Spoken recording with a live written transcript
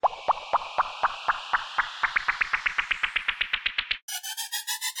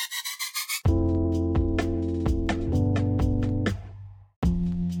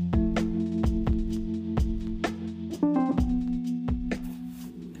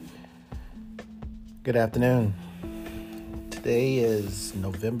Good afternoon. Today is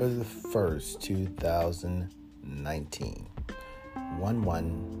November the 1st, 2019.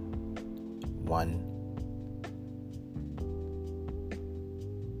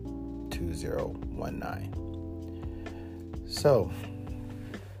 112019. So,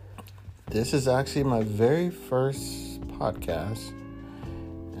 this is actually my very first podcast.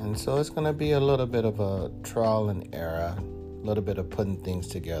 And so it's going to be a little bit of a trial and error, a little bit of putting things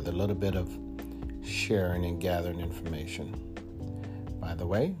together, a little bit of sharing and gathering information. By the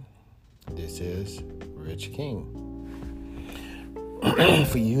way, this is Rich King.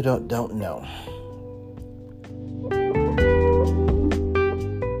 For you don't know.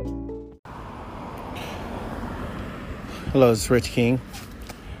 Hello, it's Rich King.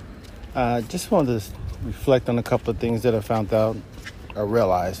 Just wanted to reflect on a couple of things that I found out, or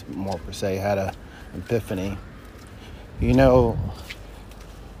realized more per se, had an epiphany. You know,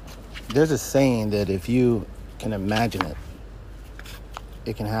 there's a saying that if you can imagine it,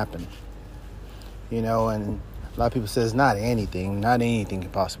 it can happen. You know, and a lot of people says not anything can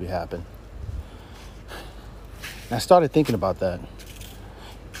possibly happen. And I started thinking about that.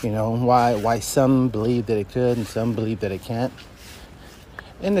 You know, why some believe that it could and some believe that it can't.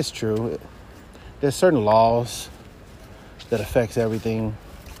 And it's true. There's certain laws that affects everything.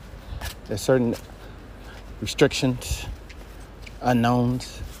 There's certain restrictions,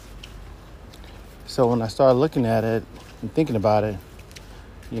 unknowns. So when I started looking at it and thinking about it,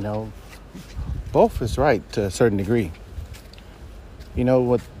 you know, both is right to a certain degree. You know,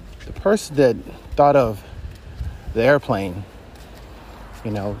 what the person that thought of the airplane,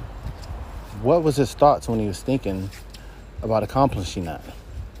 you know, what was his thoughts when he was thinking about accomplishing that?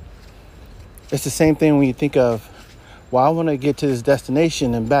 It's the same thing when you think of, well, I want to get to this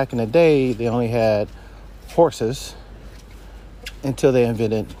destination, and back in the day, they only had horses until they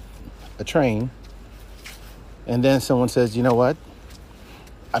invented a train. And then someone says, you know what?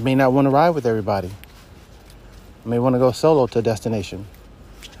 I may not want to ride with everybody. I may want to go solo to a destination.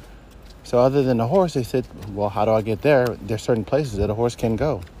 So other than the horse, they said, well, how do I get there? There's certain places that a horse can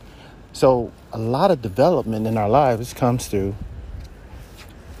go. So a lot of development in our lives comes through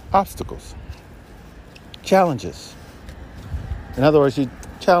obstacles, challenges. In other words, you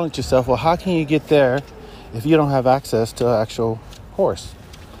challenge yourself, well, how can you get there if you don't have access to an actual horse?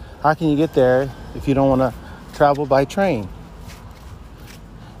 How can you get there if you don't want to travel by train?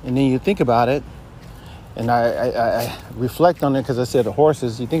 And then you think about it, and I reflect on it, because I said the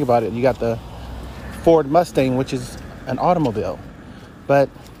horses, you think about it, you got the Ford Mustang, which is an automobile, but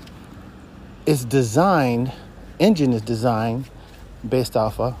it's designed, engine is designed based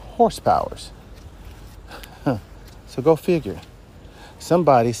off of horsepowers. So go figure.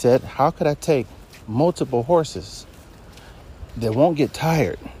 Somebody said, how could I take multiple horses that won't get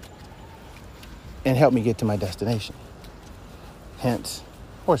tired and help me get to my destination? Hence,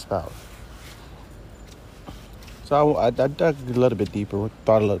 horsepower. So I dug a little bit deeper,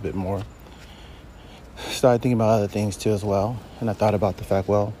 thought a little bit more. Started thinking about other things too as well. And I thought about the fact,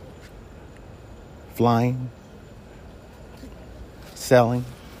 well, flying, sailing,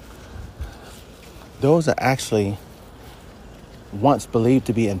 those are actually once believed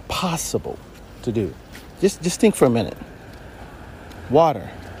to be impossible to do. Just think for a minute. Water.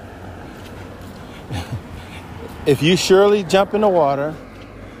 If you surely jump in the water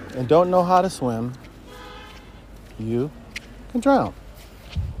and don't know how to swim, you can drown.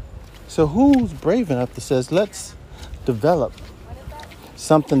 So who's brave enough that says, let's develop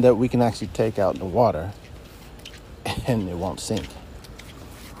something that we can actually take out in the water and it won't sink?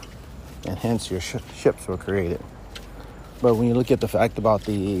 And hence your ships were created. But when you look at the fact about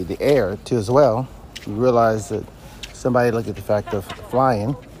the air too as well, you realize that somebody looked at the fact of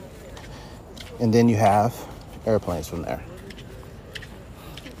flying, and then you have airplanes from there.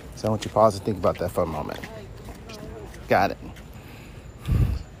 So I want you to pause and think about that for a moment. Got it.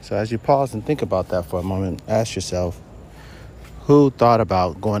 So as you pause and think about that for a moment, ask yourself, who thought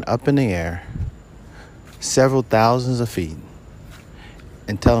about going up in the air several thousands of feet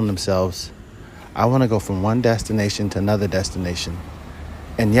and telling themselves, I want to go from one destination to another destination,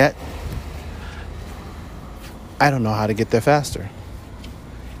 and yet I don't know how to get there faster?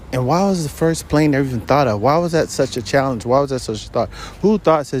 And why was the first plane ever even thought of? Why was that such a challenge? Why was that such a thought? Who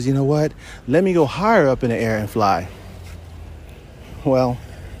thought, says, you know what? Let me go higher up in the air and fly. Well,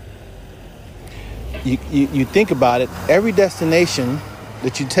 you think about it. Every destination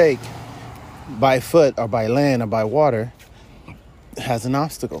that you take by foot or by land or by water has an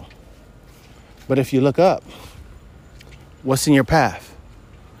obstacle. But if you look up, what's in your path?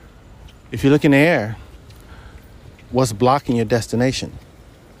 If you look in the air, what's blocking your destination?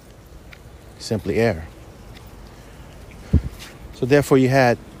 simply air. So therefore you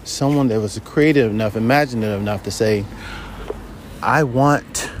had someone that was creative enough, imaginative enough to say, I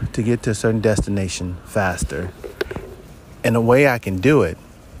want to get to a certain destination faster. And the way I can do it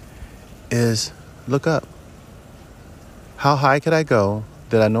is look up. How high could I go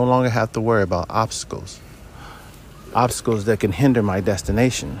that I no longer have to worry about obstacles? Obstacles that can hinder my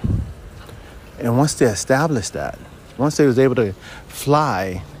destination. And once they established that, once they was able to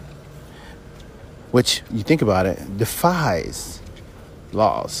fly, which you think about it, defies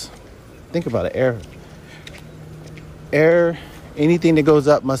laws. Think about it. Air, anything that goes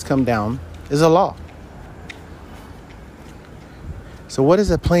up must come down is a law. So what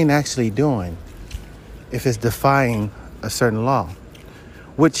is a plane actually doing if it's defying a certain law?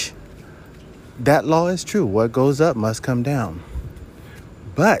 Which that law is true. What goes up must come down.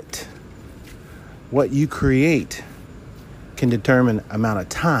 But what you create can determine amount of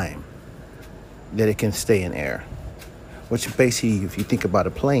time that it can stay in air. Which basically, if you think about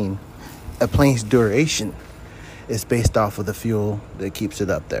a plane's duration is based off of the fuel that keeps it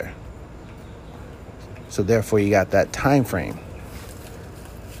up there. So therefore you got that time frame.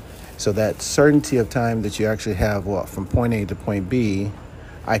 So that certainty of time that you actually have, from point A to point B,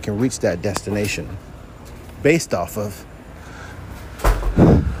 I can reach that destination based off of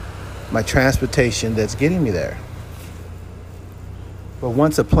my transportation that's getting me there. But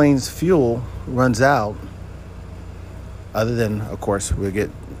once a plane's fuel runs out, other than, of course, we'll get,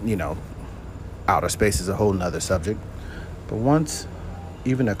 outer space is a whole nother subject. But once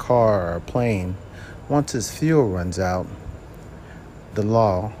even a car or a plane, once its fuel runs out, the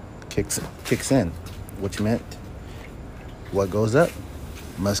law kicks in, which meant what goes up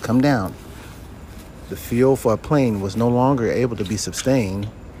must come down. The fuel for a plane was no longer able to be sustained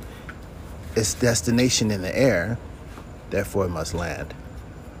its destination in the air, therefore it must land.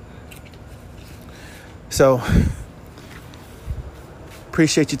 So,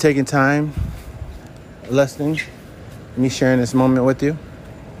 appreciate you taking time, listening, me sharing this moment with you,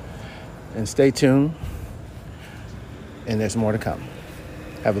 and stay tuned, and there's more to come.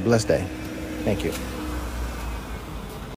 Have a blessed day. Thank you.